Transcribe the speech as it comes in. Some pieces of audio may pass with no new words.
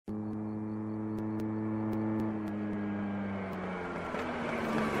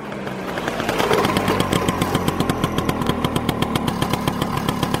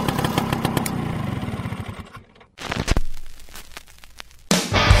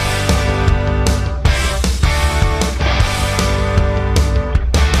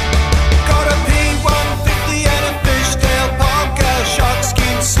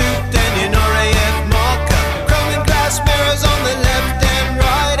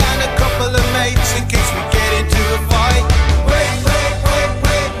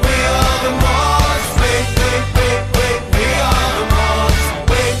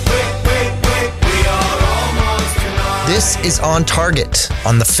Always on Target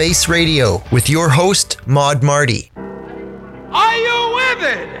on the Face Radio with your host, Maud Marty. Are you with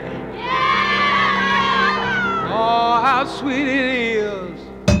it? Oh, how sweet it is.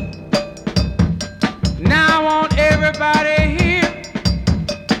 Now I want everybody here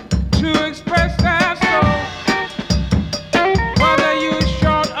to express their soul. Whether you're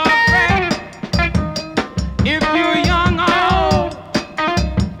short or fat, if you're young or old,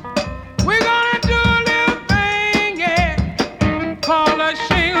 we're gonna do a little thing, yeah, called a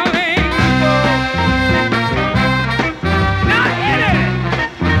shing-a-ling stroll. Now hit it!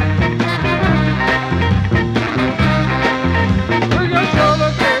 Put your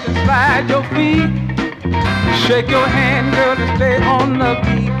shoulders back and slide your feet. Shake your hand, girl, and stay on the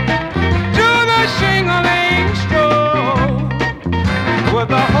beat. Do the shing-a-ling stroll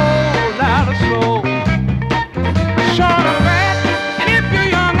with a whole lot of soul. Short or fat, and if you're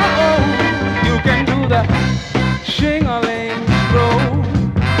young or old, you can do the shing-a-ling stroll.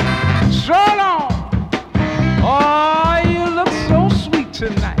 Stroll on. Oh, you look so sweet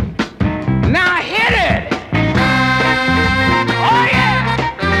tonight. Now hit it. Oh, yeah.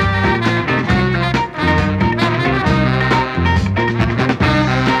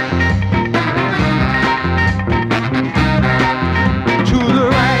 To the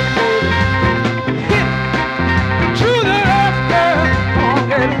right, baby. Hit. To the left, girl. Come on,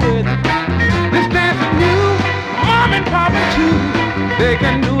 get with it. This dancing new mom and papa too. They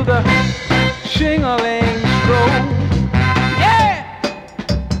can do the shing-a-ling stroll. Yeah.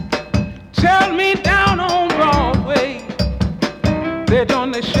 Tell me down on Broadway, they're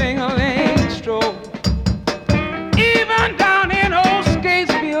doing the shing-a-ling stroll. Even down in old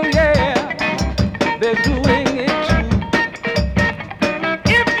Skatesville, yeah, they're doing it too.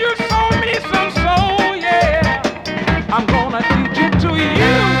 If you sold me some soul, yeah, I'm gonna teach it to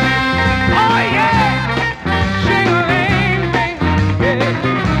you. Oh yeah, shing-a-ling, baby,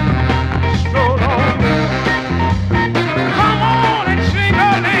 stroll on, girl. Come on and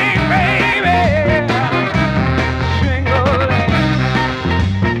shing-a-ling, baby, shing-a-ling,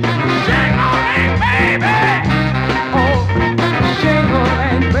 shing-a-ling, baby, oh,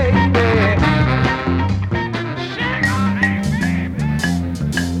 shing-a-ling, baby, shing-a-ling, baby.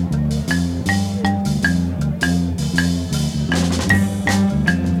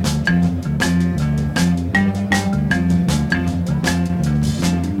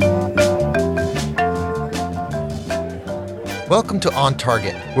 Welcome to On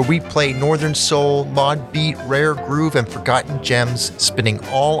Target, where we play Northern Soul, mod beat, rare groove, and forgotten gems, spinning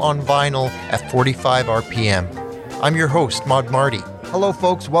all on vinyl at 45 RPM. I'm your host, Maud Marty. Hello,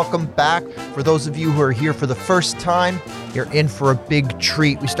 folks. Welcome back. For those of you who are here for the first time, you're in for a big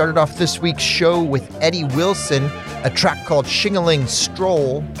treat. We started off this week's show with Eddie Wilson, a track called Shing-a-Ling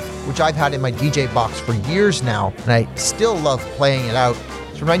Stroll, which I've had in my DJ box for years now, and I still love playing it out.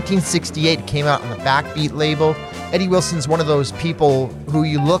 It's from 1968. It came out on the Backbeat label. Eddie Wilson's one of those people who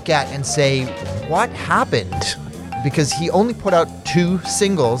you look at and say, what happened? Because he only put out 2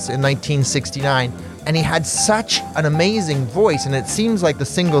 singles in 1969, and he had such an amazing voice, and it seems like the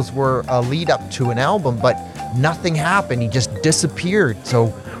singles were a lead up to an album, but nothing happened. He just disappeared. So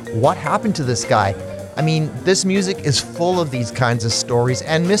what happened to this guy? I mean, this music is full of these kinds of stories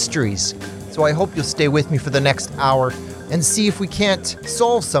and mysteries. So I hope you'll stay with me for the next hour and see if we can't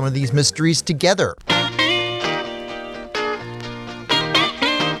solve some of these mysteries together.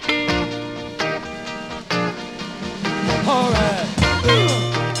 Alright.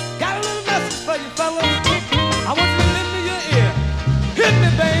 Got a little message for you, fellas. I want you to lend me your ear. Hit me,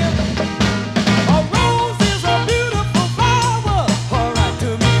 band. A rose is a beautiful flower. Alright, to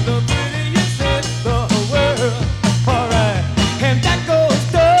me the prettiest in the world. Alright. And that goes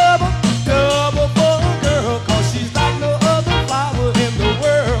double, double for a girl, 'cause she's like no other flower in the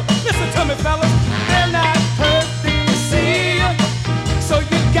world. Listen to me, fellas.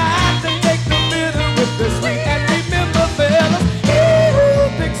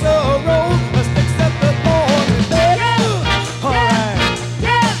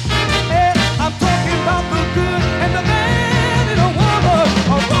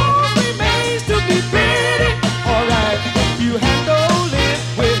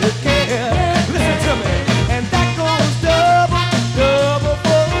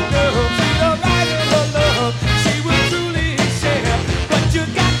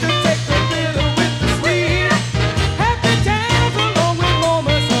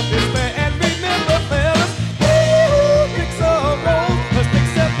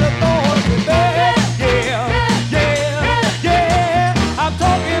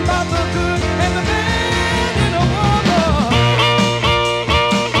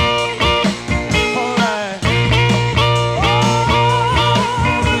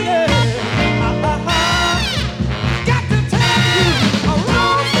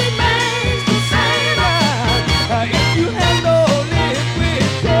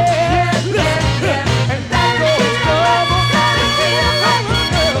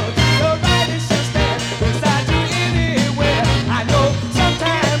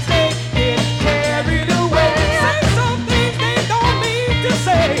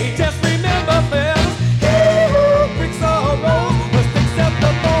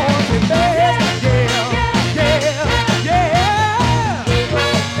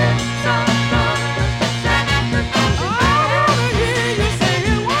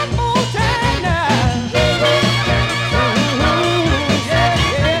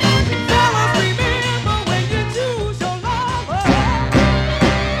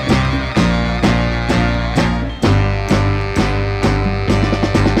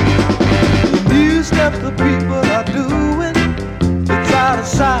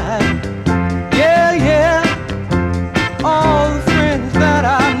 side. Yeah, yeah. All the friends that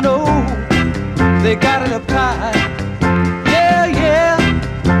I know, they got it uptight. Yeah, yeah.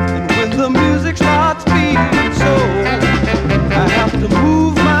 And when the music starts beating so, I have to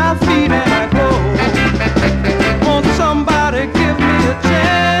move my feet and I go. Won't somebody give me a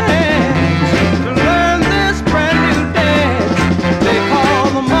chance to learn this brand new dance they call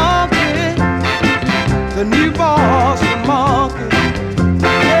the monkey, the new Boston monkey.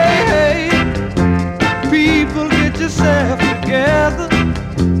 Hey, hey, people, get yourself together.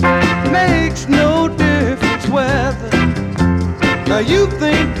 Makes no difference whether. Now you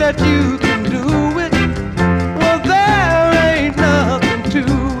think that you can do it? Well, there ain't nothing to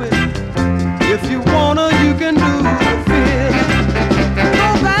it. If you wanna, you can do the feeling. Go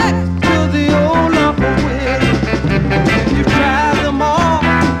back to the old Uncle Willie. You tried them all,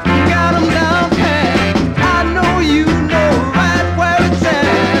 you got them down pat. I know you know right where it's at.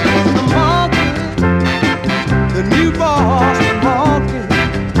 It's the monkey, the new Boston monkey.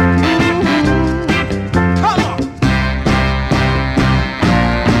 Come on.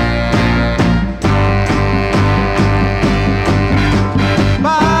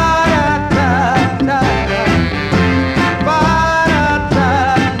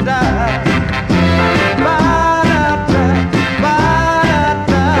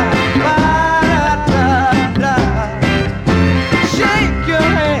 Shake your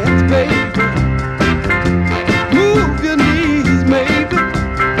hands, baby. Move your knees, maybe.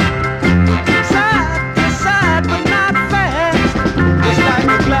 Side to side, but not fast. Just like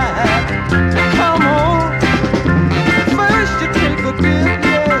a glide. Come on. First you take a dip,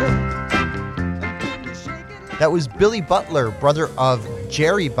 yeah. And then you shake it. That was Billy Butler, brother of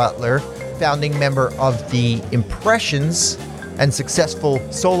Jerry Butler, founding member of the Impressions and successful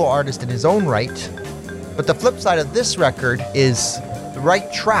solo artist in his own right. But the flip side of this record is The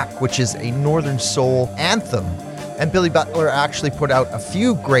Right Track, which is a Northern Soul anthem. And Billy Butler actually put out a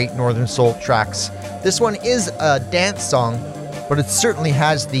few great Northern Soul tracks. This one is a dance song, but it certainly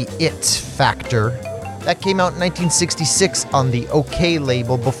has the it factor. That came out in 1966 on the OK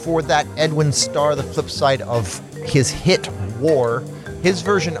label. Before that, Edwin Starr, the flip side of his hit War, his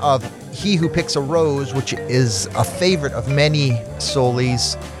version of He Who Picks a Rose, which is a favorite of many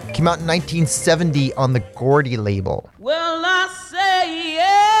soulies, came out in 1970 on the Gordy label. Well, I say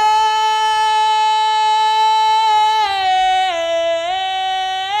yeah.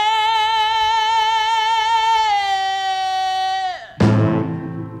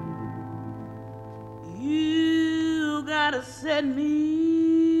 You gotta set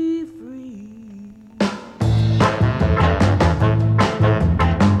me free.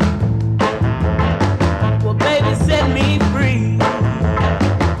 Well, baby, set me free.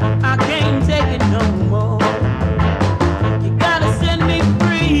 I can't take it no more. You gotta set me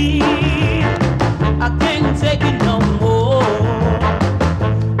free. I can't take it no more.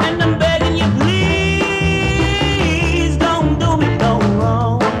 And I'm begging you, please don't do me no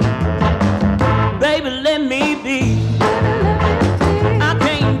wrong. Baby, let me be. I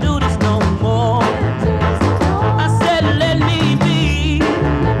can't do this no more. I said let me be.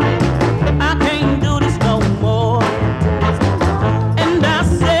 I can't do this no more. And I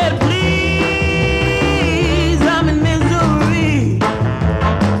said please, I'm in misery.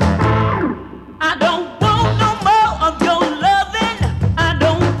 I don't want no more of your loving. I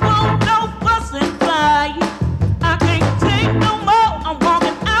don't want no fuss and fight. I can't take no more. I'm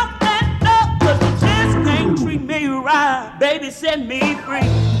walking out that door, 'cause you just can't treat me right. Baby, set me free.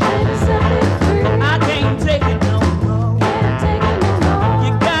 I can't take it no more.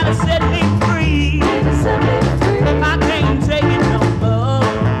 You gotta set me free. I can't take it no more.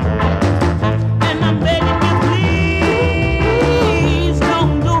 And I'm begging you, please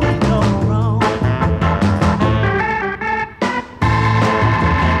don't do me no wrong.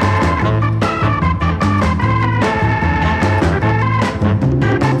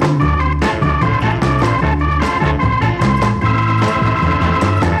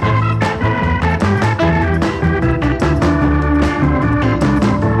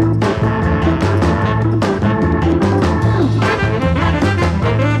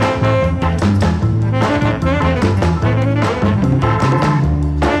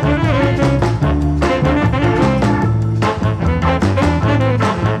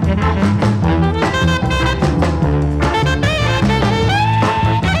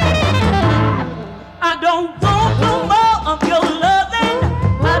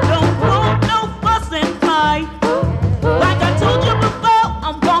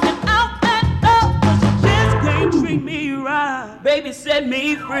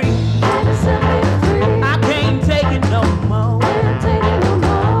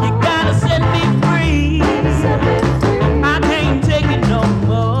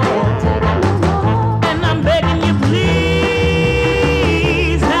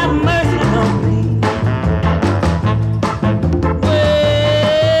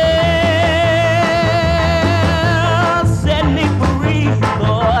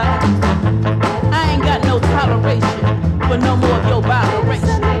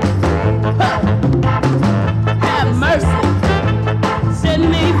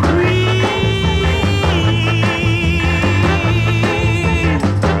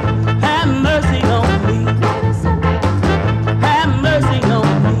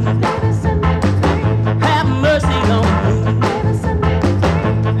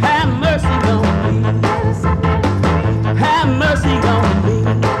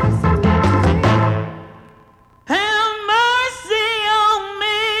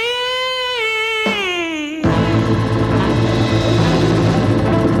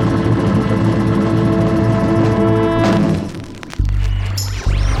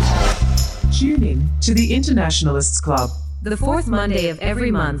 to the Internationalists Club. The fourth Monday of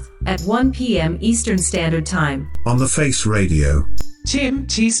every month at 1 p.m. Eastern Standard Time. On the Face Radio. Tim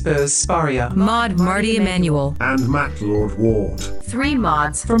T. Spurs Sparia. Maud Marty Emanuel. And Matt Lord Ward. 3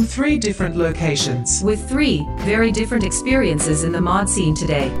 mods. From 3 different locations. With 3 very different experiences in the mod scene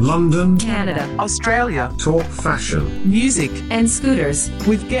today. London. Canada. Australia. Talk fashion. Music. And scooters.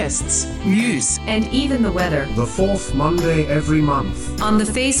 With guests. News. And even the weather. The fourth Monday every month. On the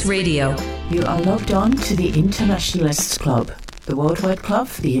Face Radio. You are logged on to the Internationalists Club, the worldwide club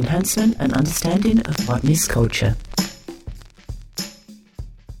for the enhancement and understanding of modernist culture.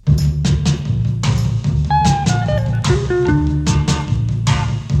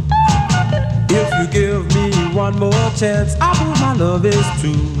 If you give me one more chance, I'll prove my love is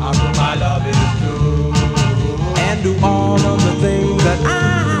true. I'll prove my love is true. And do all of the things that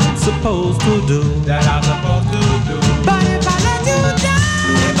I'm supposed to do. That I'm supposed to do. But if I let you down,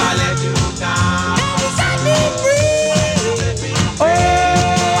 if I let you down, and you set me free, oh, I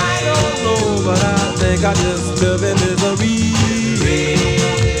don't know, but I think I just live in misery.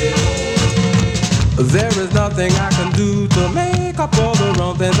 There is nothing I can do to make up all the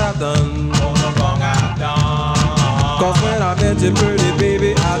wrong things I've done. All the wrong I've done. Cause when I met you, pretty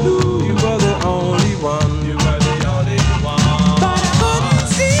baby, I knew you were the only one. You were the only one. But I couldn't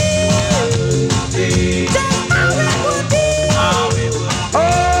see just how it would be. Oh, I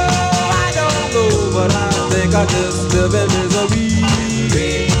don't know, but I think I just live in misery.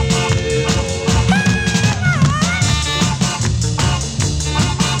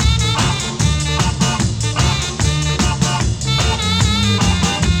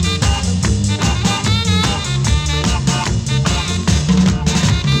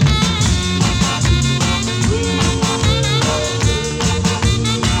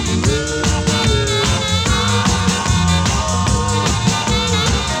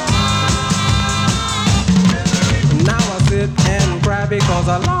 Because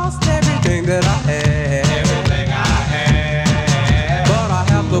I lost everything that I had. Everything I had. But I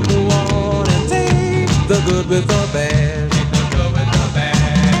have to move on and take the good with the bad. Take the good with the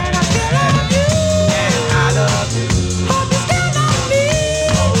bad. And I still love you. And I love you. Hope you still love me.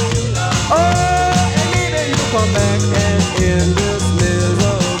 Oh, and maybe you come back and end this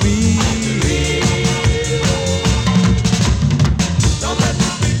misery. Don't let me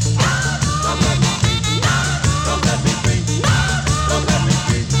be. Don't let me be. Don't let me be. Don't let me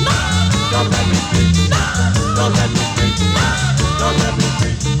be. No!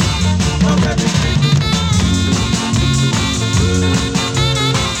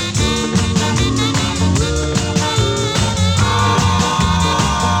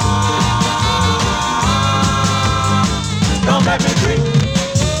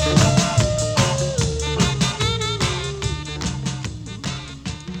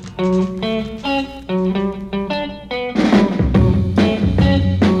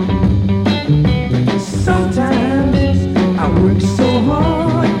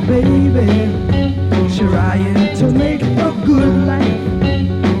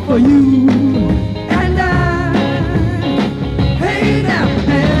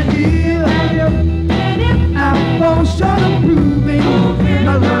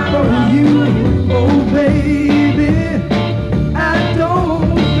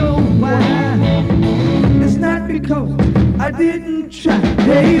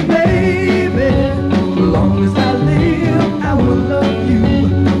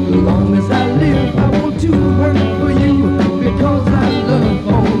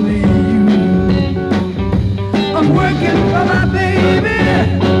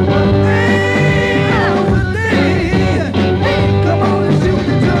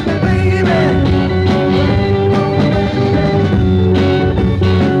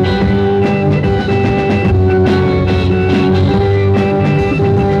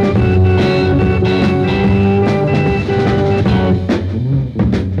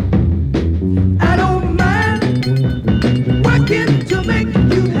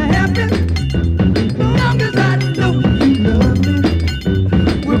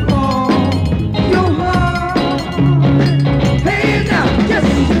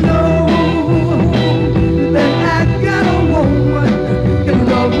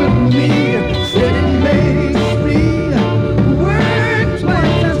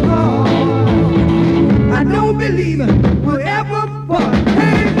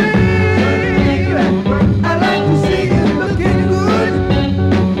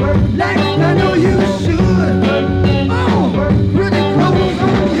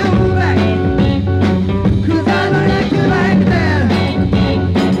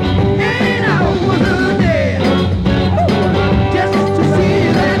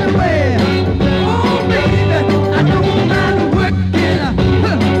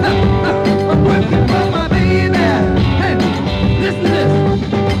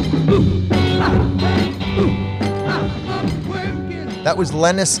 That was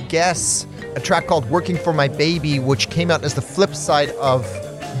Lennis Guess, a track called Working for My Baby, which came out as the flip side of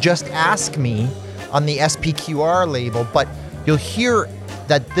Just Ask Me on the SPQR label. But you'll hear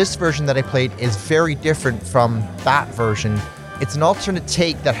that this version that I played is very different from that version. It's an alternate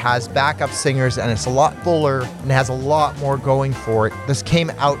take that has backup singers, and it's a lot fuller and has a lot more going for it. This came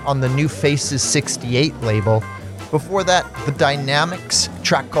out on the New Faces 68 label. Before that, The Dynamics, a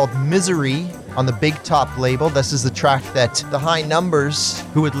track called Misery on the Big Top label. This is the track that the High Numbers,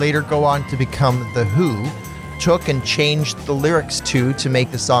 who would later go on to become The Who, took and changed the lyrics to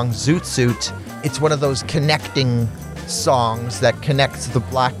make the song Zoot Suit. It's one of those connecting songs that connects the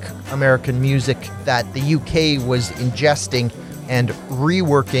Black American music that the UK was ingesting and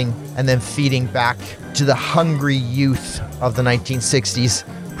reworking and then feeding back to the hungry youth of the 1960s.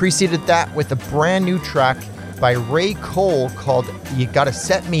 Preceded that with a brand new track by Ray Cole called You Gotta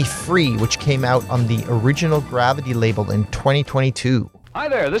Set Me Free, which came out on the original Gravity label in 2022. Hi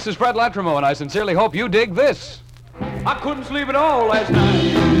there, this is Fred Latrimo, and I sincerely hope you dig this. I couldn't sleep at all last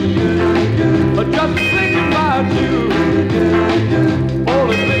night, but just thinking about you, all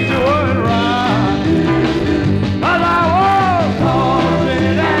the things that weren't right. As I was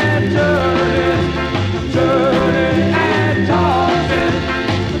tossing and turning and tossing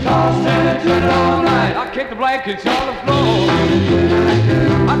and turning all night. I kicked the blankets on the floor,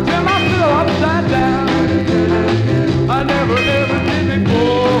 I turned my pillow upside down. I never did before.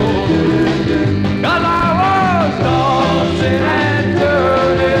 'Cause I was tossing and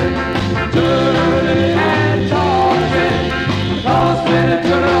turning and tossing and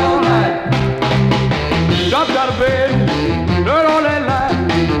turning all night. Jumped out of bed, turned on that light,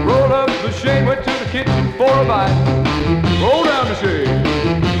 rolled up the shade, went to the kitchen for a bite. Rolled down the shade,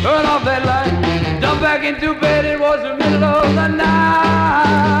 turned off that light, jumped back into bed. It was the middle of the night.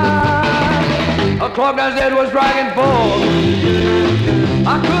 A clock downstairs was striking 4.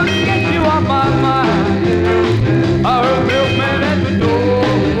 I couldn't get you off my mind. I heard the milkman at the door.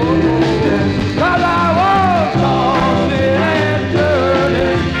 'Cause I was tossing and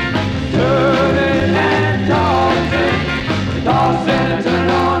turning and tossing and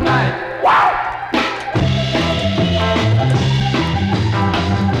turning all night. Wow!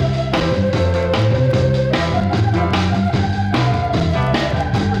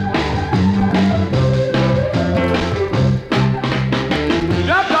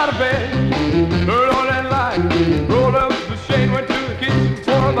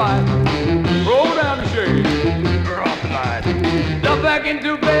 Roll down the shade, off the light. Jumped back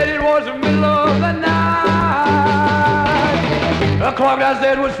into bed, it was the middle of the night. The clock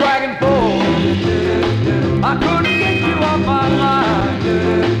downstairs was striking 4. I couldn't get you off my mind.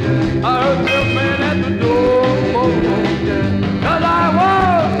 I heard the milkman at the door. 'Cause I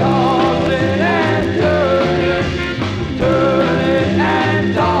was tossing and turning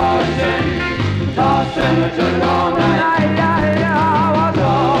and tossing and turning all night.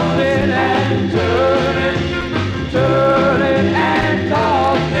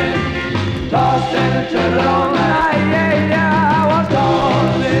 Turn it all night, yeah, I was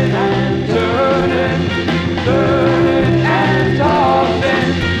tossing and turning and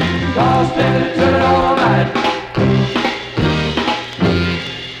tossing and turn it all night.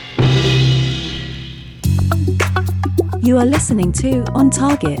 You are listening to On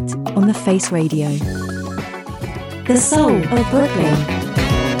Target on the Face Radio. The soul of Brooklyn.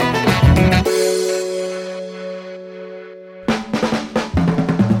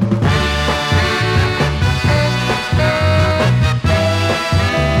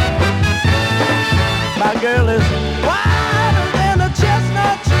 Girl is wider than a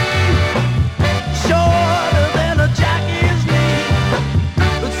chestnut tree, shorter than a jockey's knee,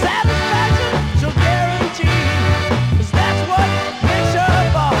 but satisfaction she'll guarantee, 'cause that's what makes her a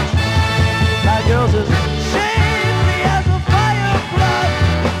boss. My girl's as shapely as a fire plug,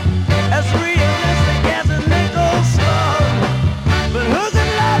 as real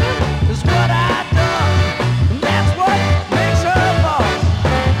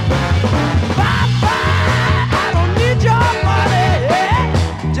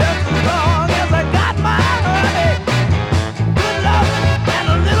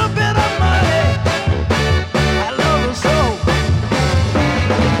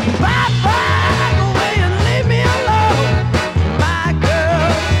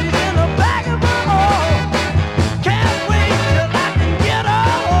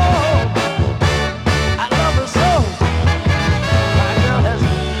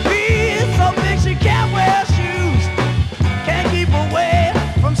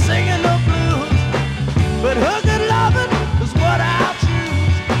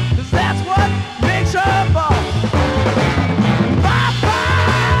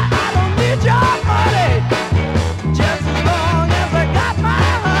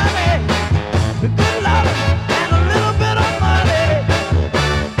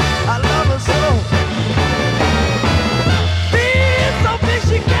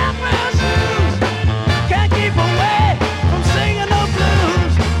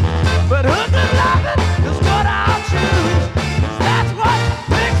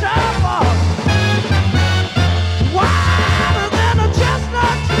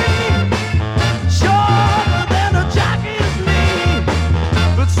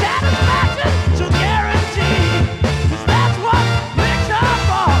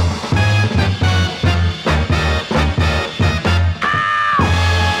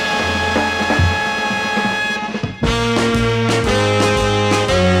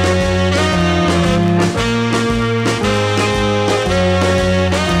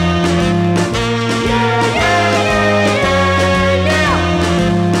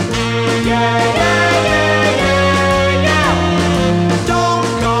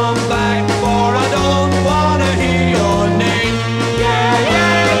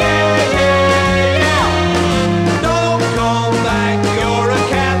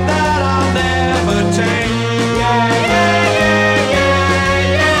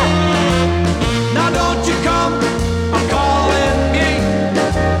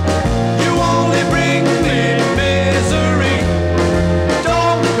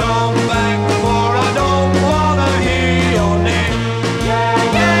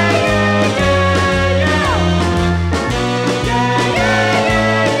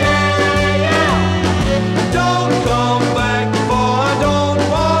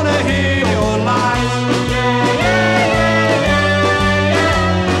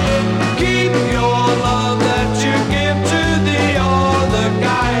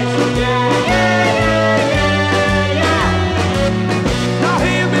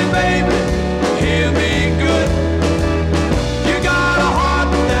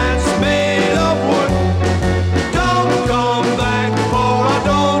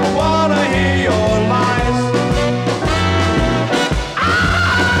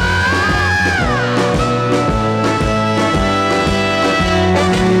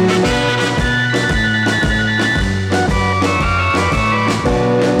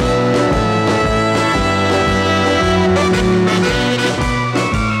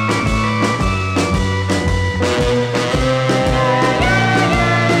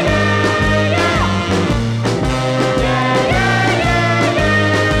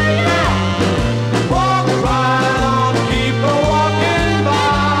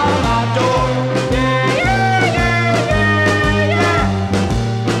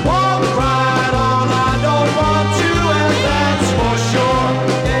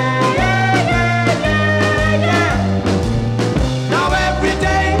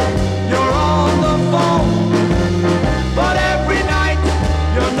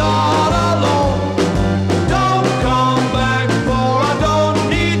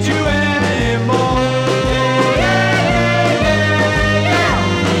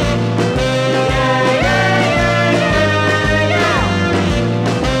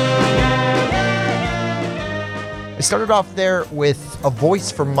started off there with a voice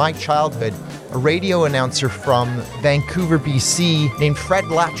from my childhood, a radio announcer from Vancouver, BC, named Fred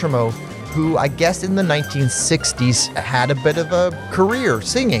Latrimo, who I guess in the 1960s had a bit of a career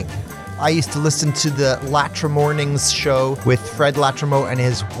singing. I used to listen to the Latra Mornings show with Fred Latrimo and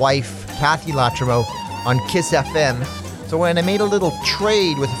his wife, Kathy Latrimo, on Kiss FM. So when I made a little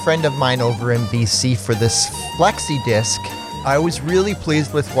trade with a friend of mine over in BC for this flexi disc, I was really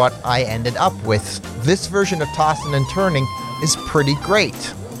pleased with what I ended up with. This version of Tossin' and Turning is pretty great.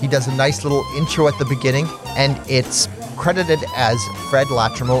 He does a nice little intro at the beginning, and it's credited as Fred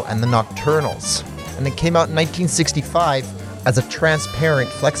Latrimo and the Nocturnals. And it came out in 1965 as a transparent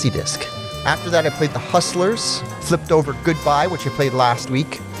flexi disc. After that, I played The Hustlers, flipped over Goodbye, which I played last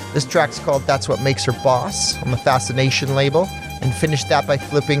week. This track's called That's What Makes Her Boss on the Fascination label, and finished that by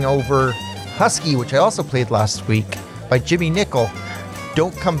flipping over Husky, which I also played last week, by Jimmy Nicol.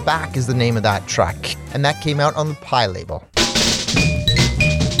 Don't Come Back is the name of that track, and that came out on the Pie label. Yeah.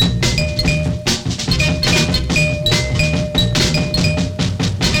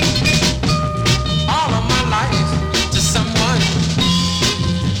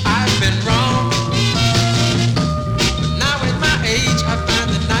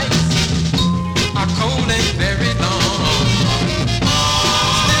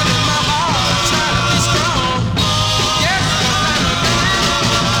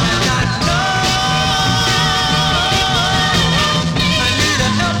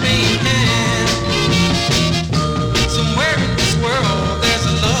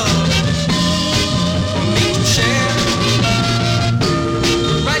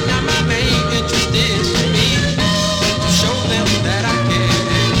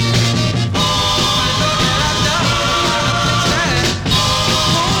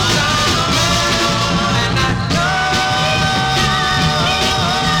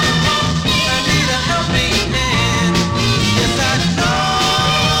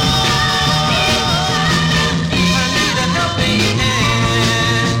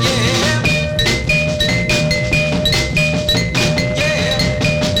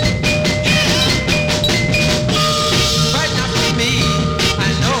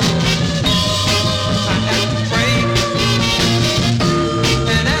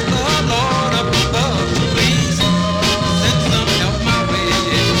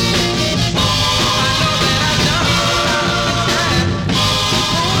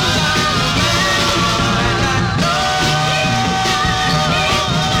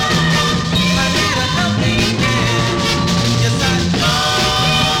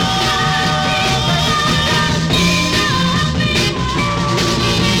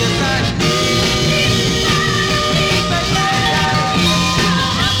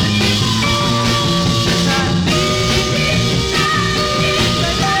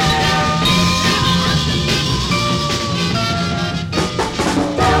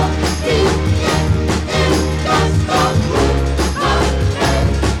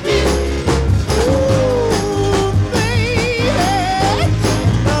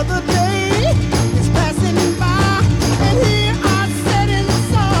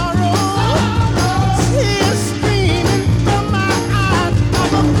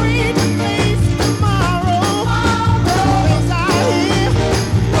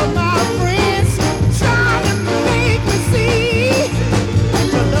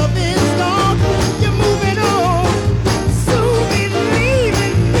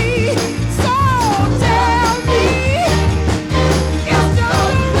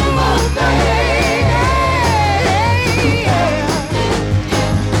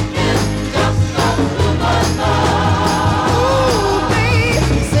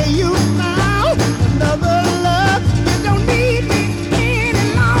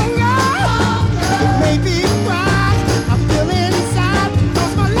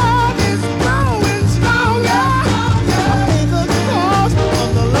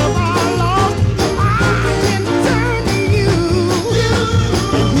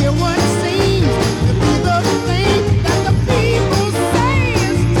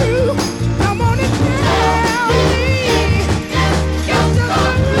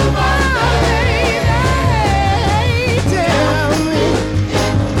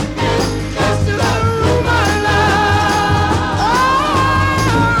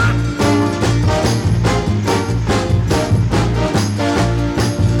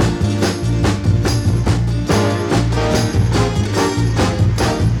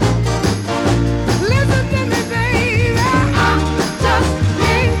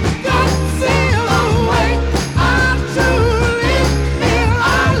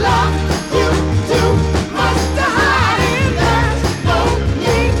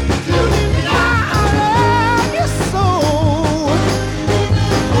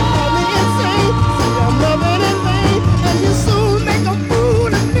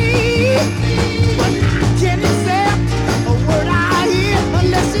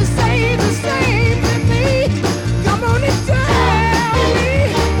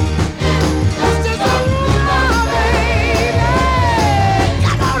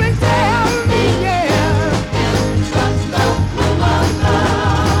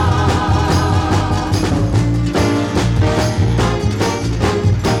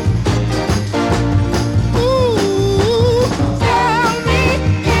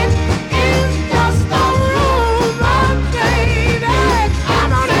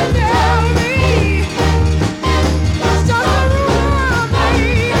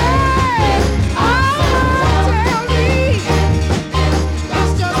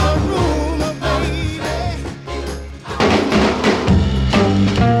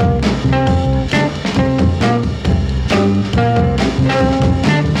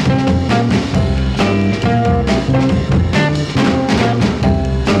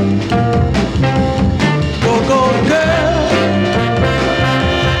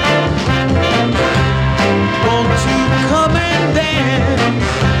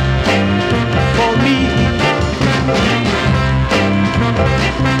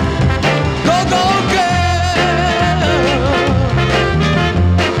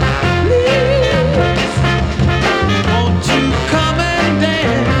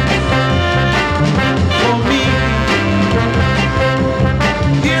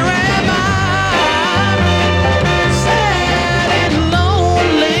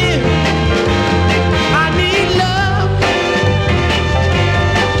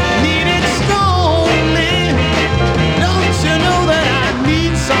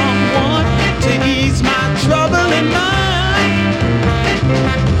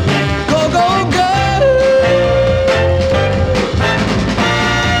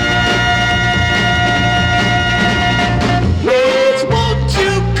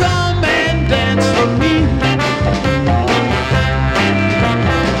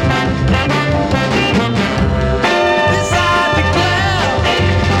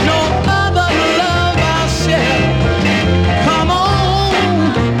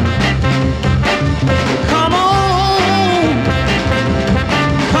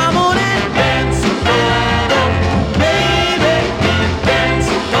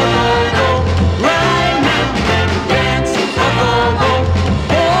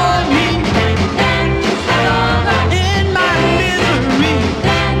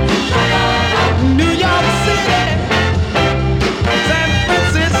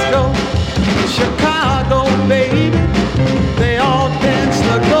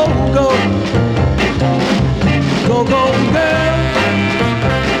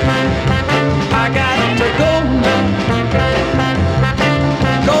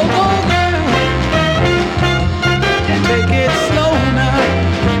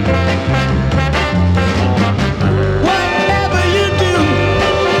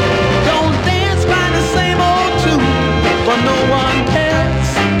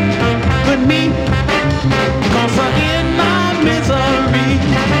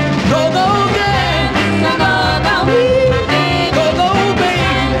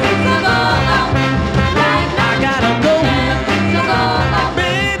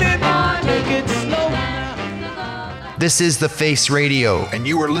 This is The Face Radio, and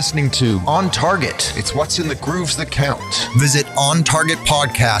you are listening to On Target. It's what's in the grooves that count. Visit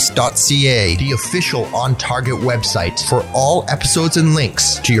ontargetpodcast.ca, the official On Target website, for all episodes and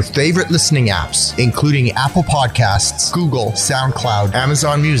links to your favorite listening apps, including Apple Podcasts, Google, SoundCloud,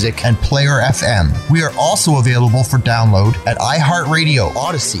 Amazon Music, and Player FM. We are also available for download at iHeartRadio,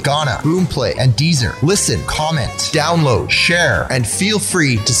 Odyssey, Ghana, Boomplay, and Deezer. Listen, comment, download, share, and feel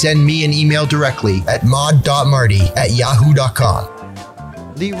free to send me an email directly at mod.marty@yahoo.com.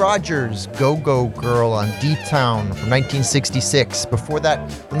 Lee Rogers, Go-Go Girl on D-Town from 1966. Before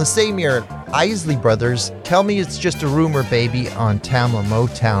that, from the same year, Isley Brothers, Tell Me It's Just a Rumor Baby on Tamla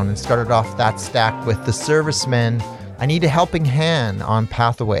Motown, and started off that stack with The Servicemen, I Need a Helping Hand on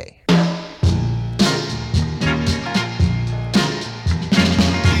Pathway.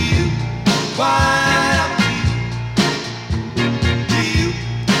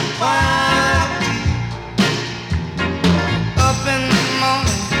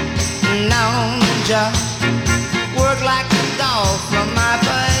 Work like a dog from my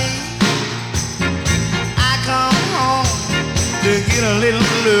pay. I come home to get a little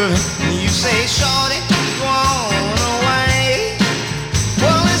love. You say, shorty, go on away.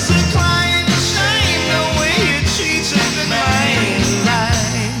 Well, it's a crying shame the way you treat a good man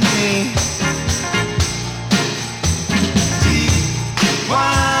like me.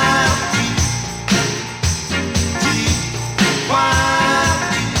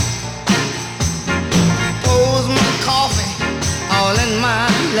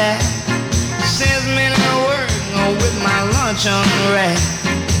 Sends me to work with my lunch on the rack.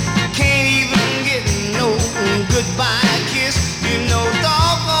 Can't even get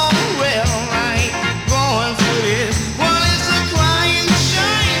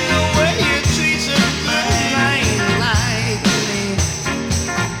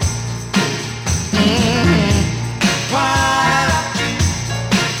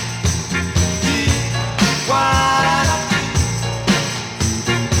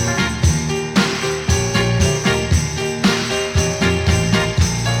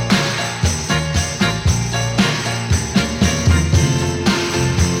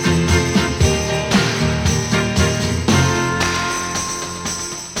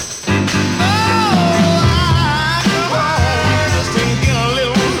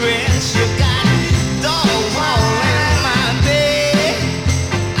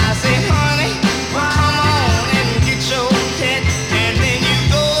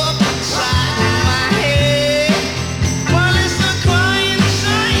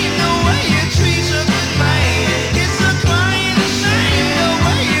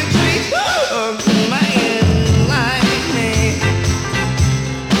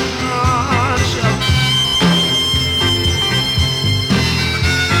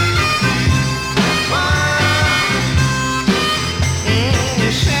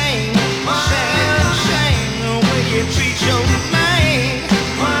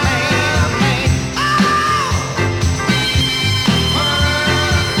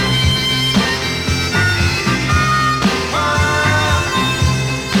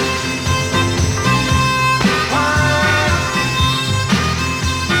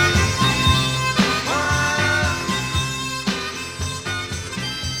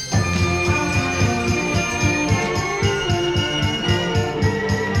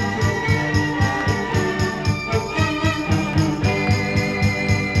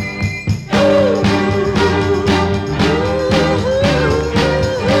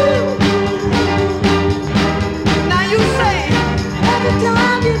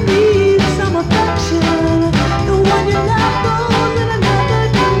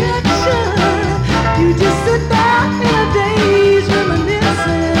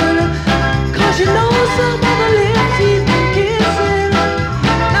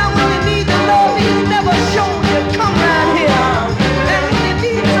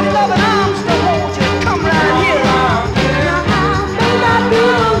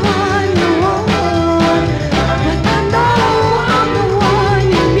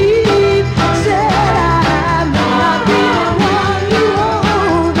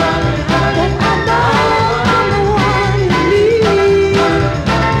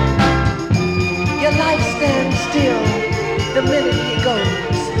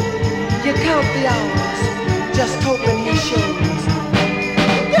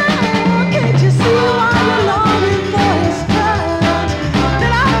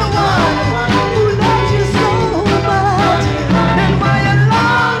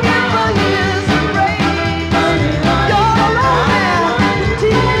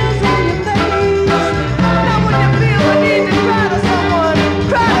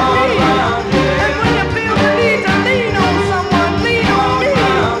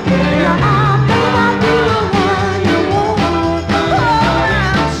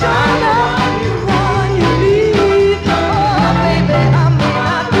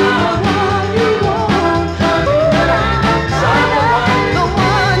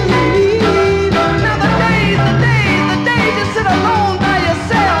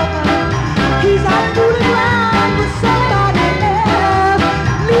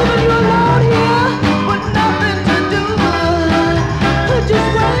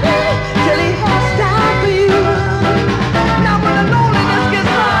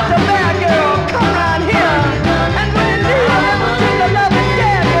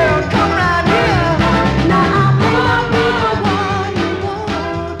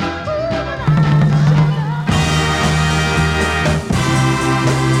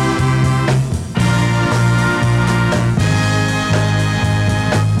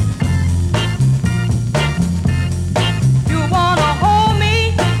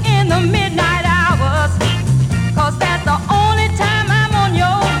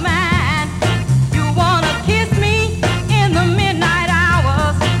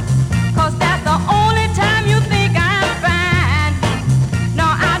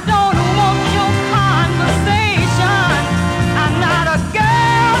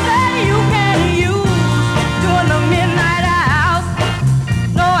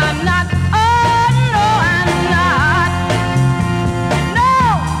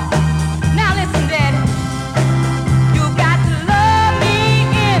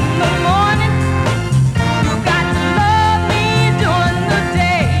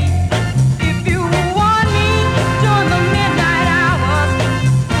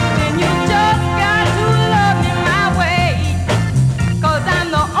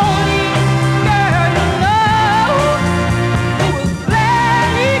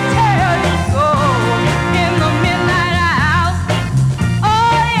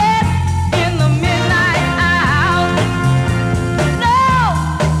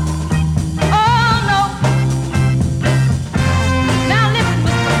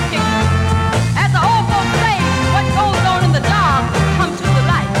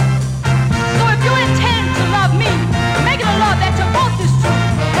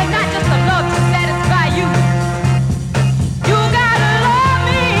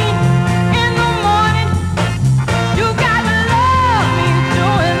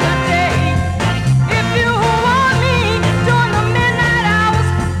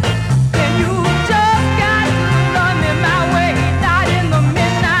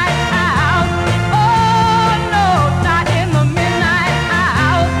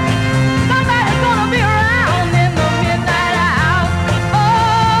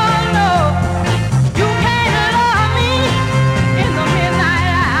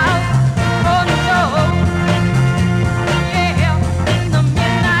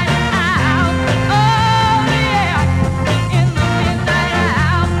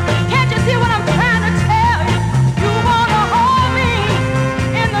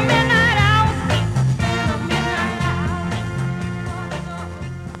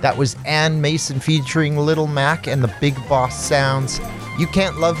That was Ann Mason featuring Little Mac and the Big Boss Sounds. You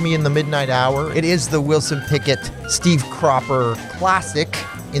Can't Love Me in the Midnight Hour. It is the Wilson Pickett, Steve Cropper classic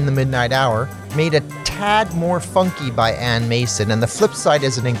In the Midnight Hour, made a tad more funky by Ann Mason, and the flip side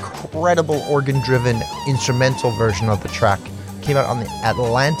is an incredible organ-driven instrumental version of the track. Came out on the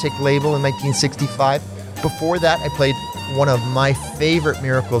Atlantic label in 1965. Before that, I played one of my favorite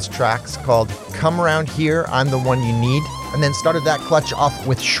Miracles tracks called Come Around Here, I'm the One You Need, and then started that clutch off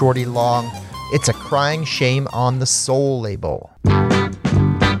with Shorty Long. It's a Crying Shame on the Soul label.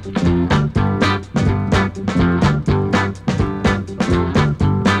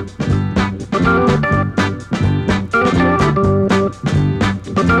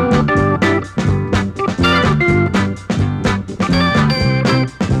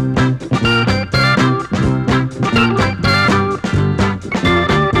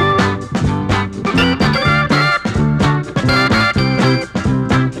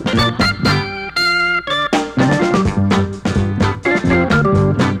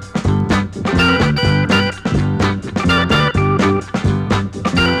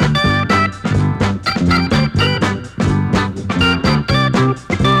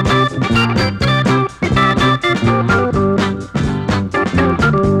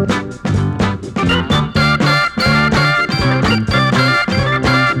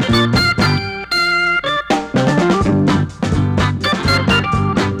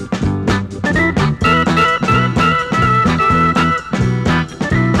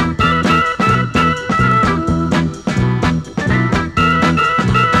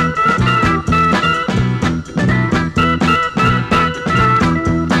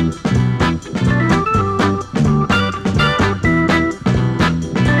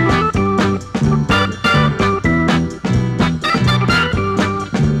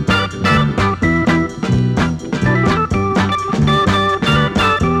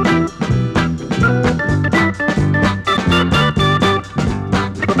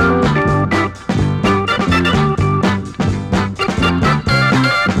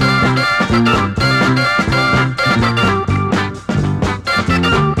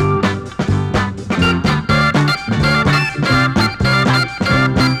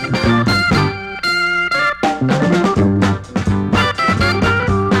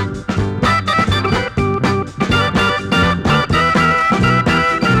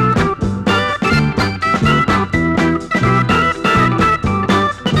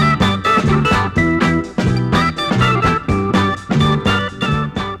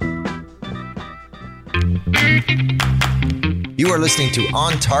 You are listening to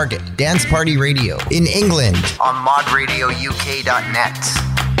On Target Dance Party Radio in England on modradiouk.net.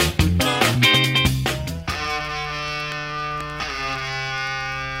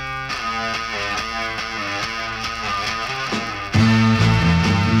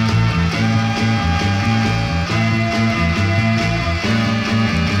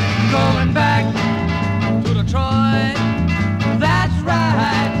 Going back to Detroit, that's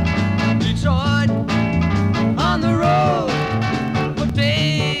right, Detroit, on the road for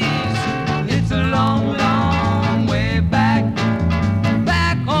days. It's a long, long way back,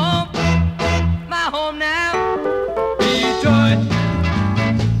 back home, my home now, Detroit.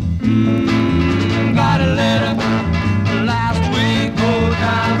 Got a letter last week, oh,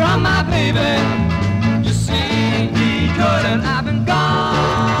 down from my baby. You see, Detroit, and I've been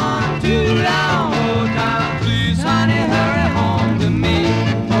gone too long, oh town. Please, honey, hurry home to me,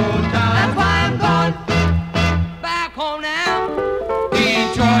 oh town. That's why I'm going back home now,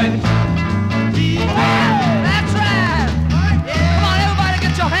 Detroit. That's right. Come on, everybody,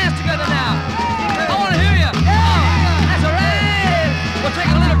 get your hands together now. I want to hear you. Oh, that's all right. We'll take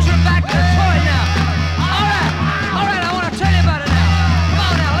a little trip back to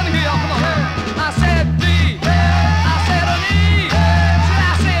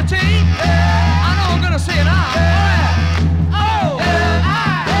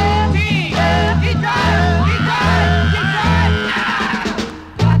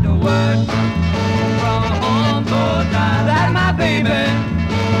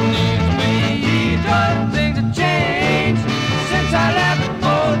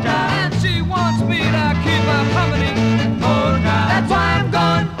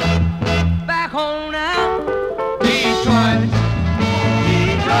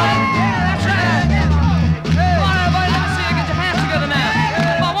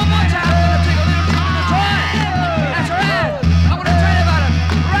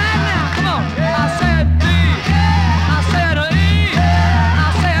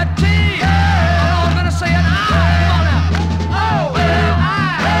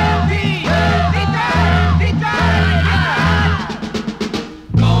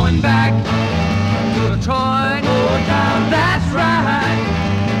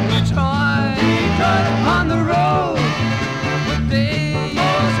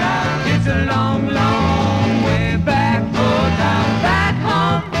a long, long way back. Oh, down back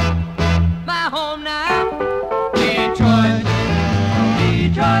home, my home now. Detroit,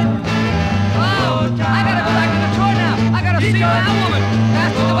 Detroit. Oh, I gotta go back to Detroit now. I gotta see my woman.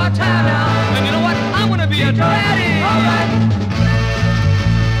 That's just about time now. And you know what? I'm gonna be a daddy. All right.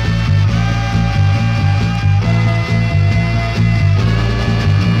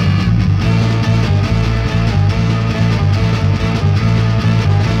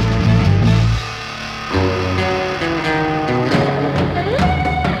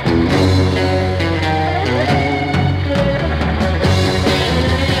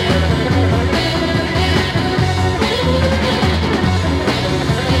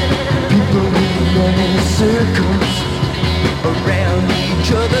 Circles around each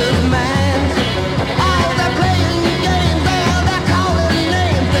other's minds. Oh, they're playing games and they're calling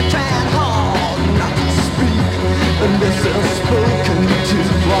names. They're trying hard not to speak unless they're spoken to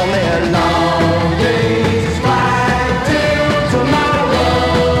on their long days flight till tomorrow.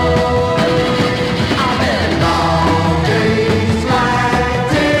 On their long days flight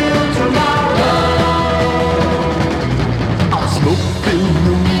till tomorrow. I'll smoke filled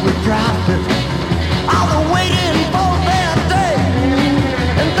room with profit. Waiting for their day,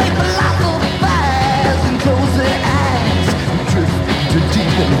 and they philosophize and close their eyes, drift to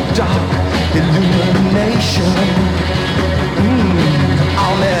deep and dark illumination.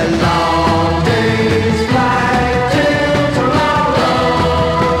 On their long days flight till tomorrow.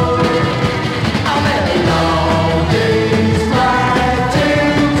 On their long days flight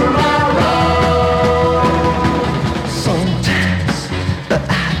till tomorrow. Sometimes I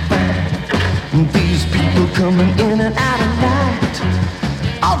find these people coming in and out of light.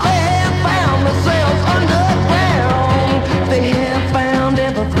 Oh, they have found themselves underground. They have found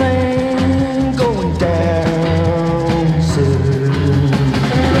everything going down soon.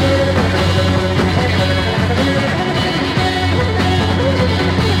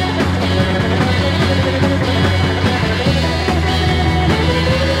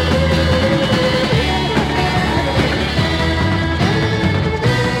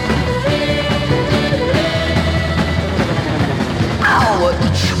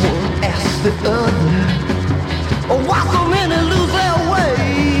 Each one asks the other, oh, why so many lose their way?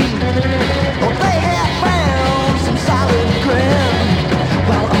 Oh, they have found some solid ground,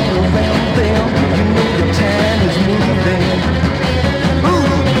 while all around them, you know the time is moving.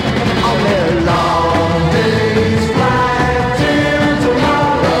 Ooh, on their long days flight till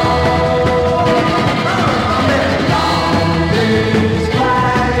tomorrow. On their long days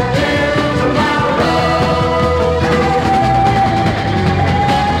flight till tomorrow.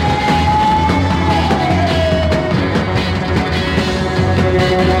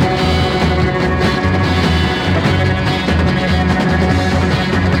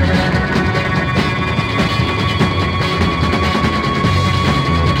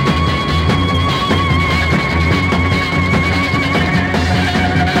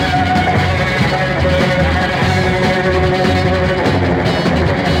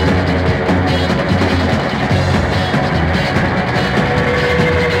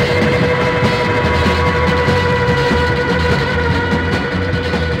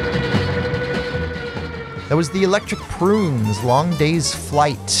 That was the Electric Prunes, Long Day's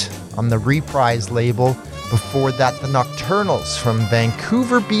Flight, on the Reprise label. Before that, the Nocturnals from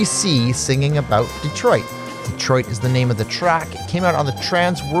Vancouver, BC, singing about Detroit. Detroit is the name of the track. It came out on the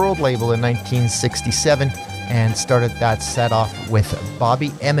Trans World label in 1967 and started that set off with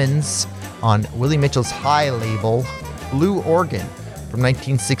Bobby Emmons on Willie Mitchell's High label, Blue Organ, from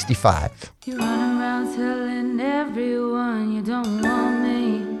 1965. You run around telling everyone you don't want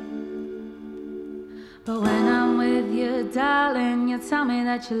me. But when I'm with you, darling, you tell me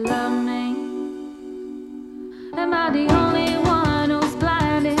that you love me. Am I the only one who's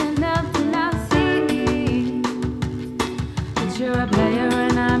blind enough to not see that you're a player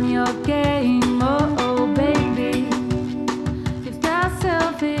and I'm your game? Oh, oh, baby, you've got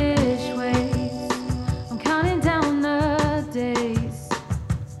selfish ways. I'm counting down the days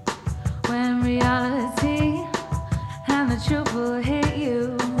when reality and the truth will hit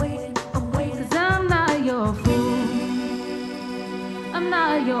you. I'm not your fool. I'm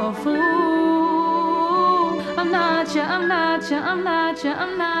not your fool. I'm not your, I'm not your, I'm not your,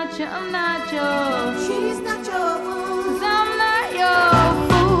 I'm not your, I'm not your. She's not your fool. 'Cause I'm not your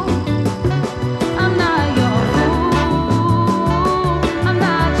fool. I'm not your fool. I'm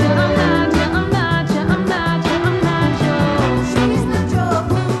not your, I'm not your, I'm not your, I'm not your, I'm not your. She's not your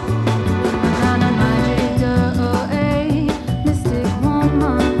fool. I'm not a magic girl, a mystic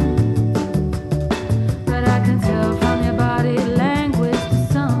woman. But I can tell from your body language that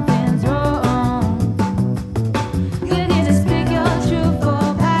something's wrong.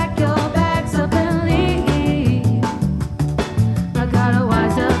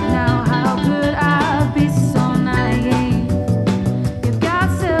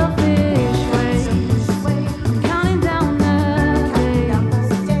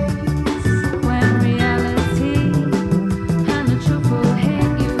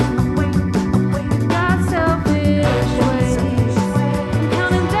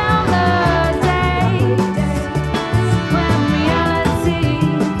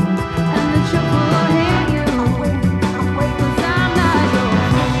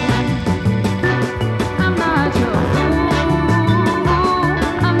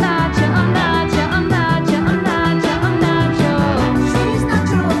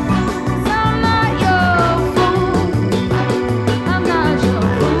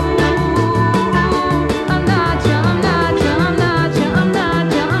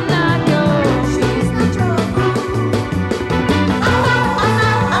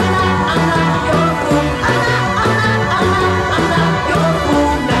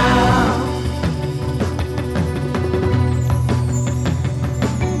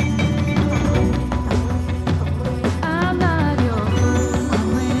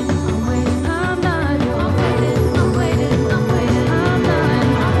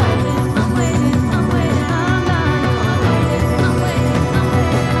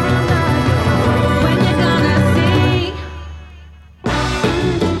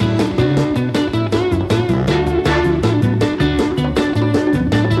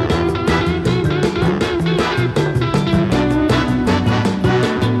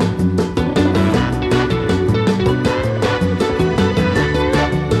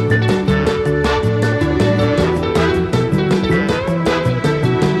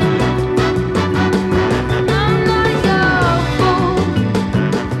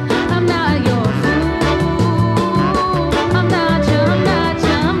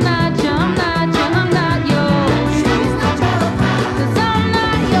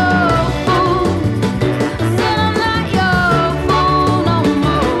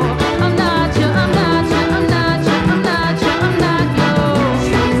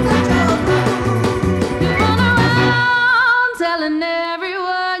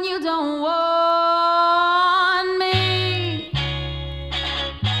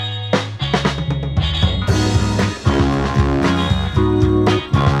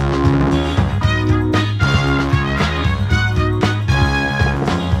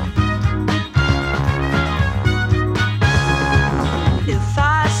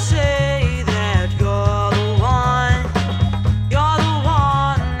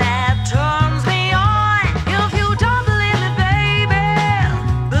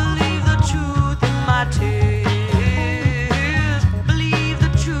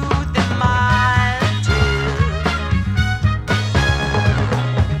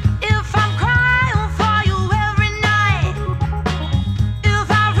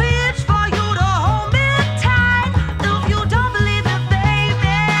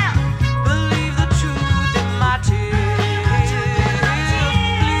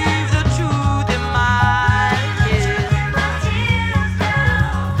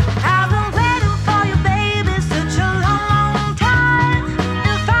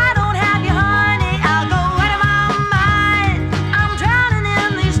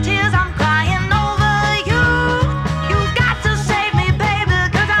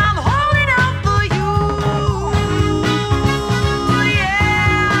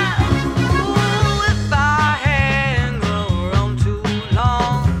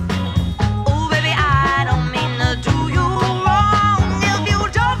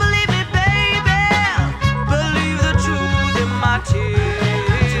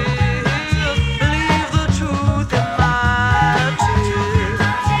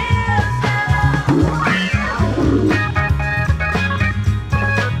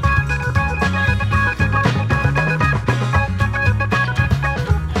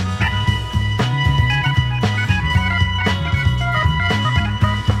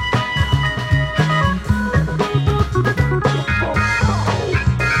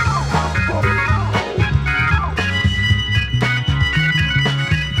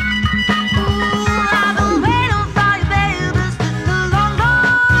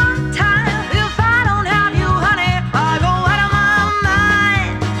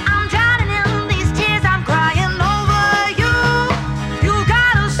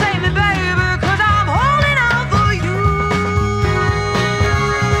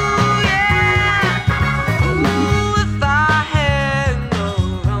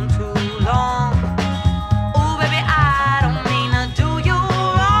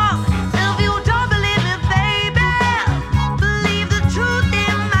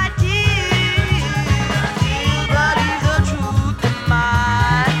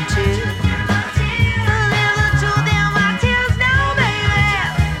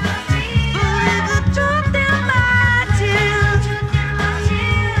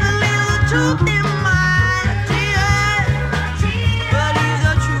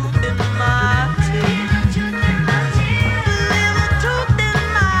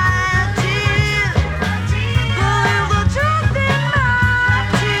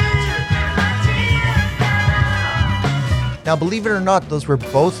 Now, believe it or not, those were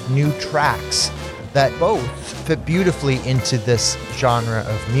both new tracks that both fit beautifully into this genre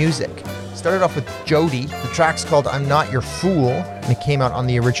of music. Started off with Jody. The track's called I'm Not Your Fool, and it came out on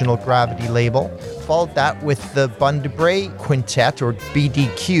the original Gravity label. Followed that with the Bundebray Quintet, or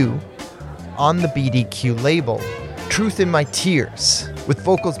BDQ, on the BDQ label. Truth in My Tears, with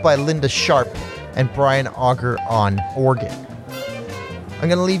vocals by Linda Sharp and Brian Auger on organ. I'm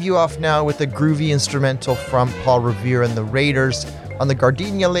going to leave you off now with a groovy instrumental from Paul Revere and the Raiders on the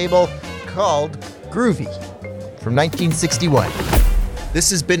Gardenia label called Groovey from 1961. This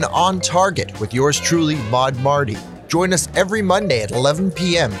has been On Target with yours truly, Maud Marty. Join us every Monday at 11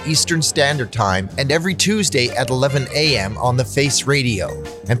 p.m. Eastern Standard Time and every Tuesday at 11 a.m. on The Face Radio.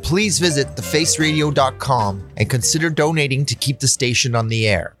 And please visit thefaceradio.com and consider donating to keep the station on the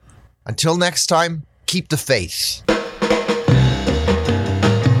air. Until next time, keep the faith.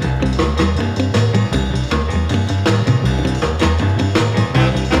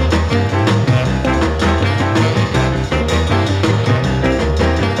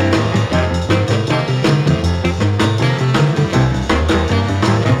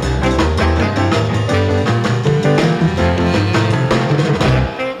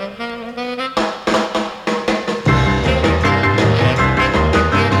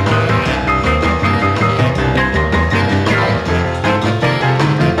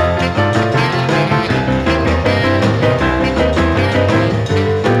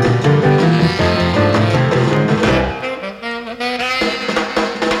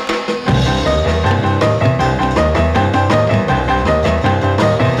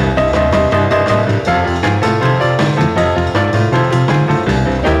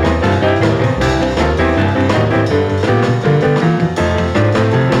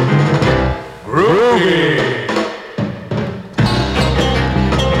 Groovey.